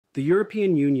The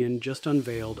European Union just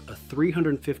unveiled a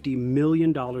 $350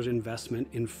 million investment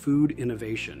in food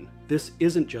innovation. This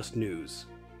isn't just news.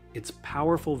 It's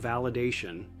powerful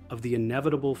validation of the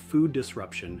inevitable food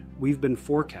disruption we've been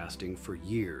forecasting for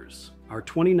years. Our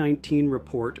 2019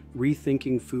 report,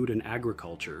 Rethinking Food and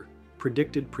Agriculture,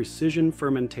 predicted precision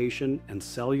fermentation and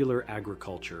cellular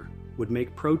agriculture would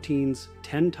make proteins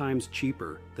 10 times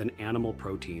cheaper than animal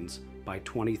proteins by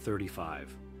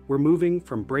 2035. We're moving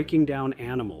from breaking down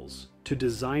animals to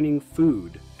designing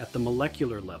food at the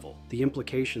molecular level. The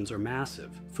implications are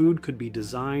massive. Food could be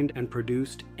designed and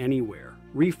produced anywhere.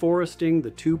 Reforesting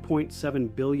the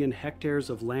 2.7 billion hectares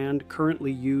of land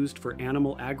currently used for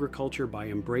animal agriculture by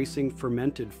embracing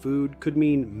fermented food could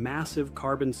mean massive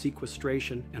carbon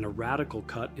sequestration and a radical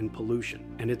cut in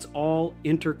pollution. And it's all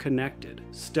interconnected.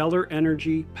 Stellar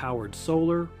energy-powered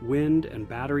solar, wind, and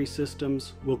battery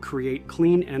systems will create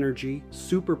clean energy,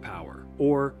 superpower,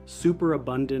 or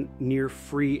superabundant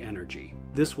near-free energy.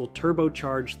 This will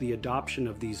turbocharge the adoption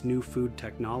of these new food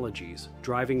technologies,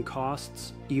 driving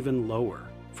costs even lower.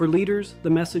 For leaders, the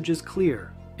message is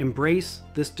clear. Embrace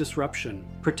this disruption.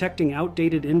 Protecting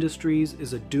outdated industries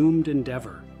is a doomed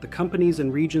endeavor. The companies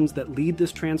and regions that lead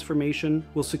this transformation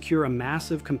will secure a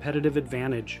massive competitive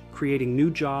advantage, creating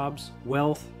new jobs,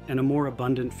 wealth, and a more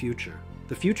abundant future.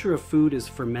 The future of food is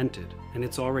fermented, and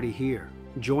it's already here.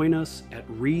 Join us at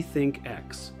Rethink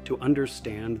X to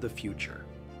understand the future.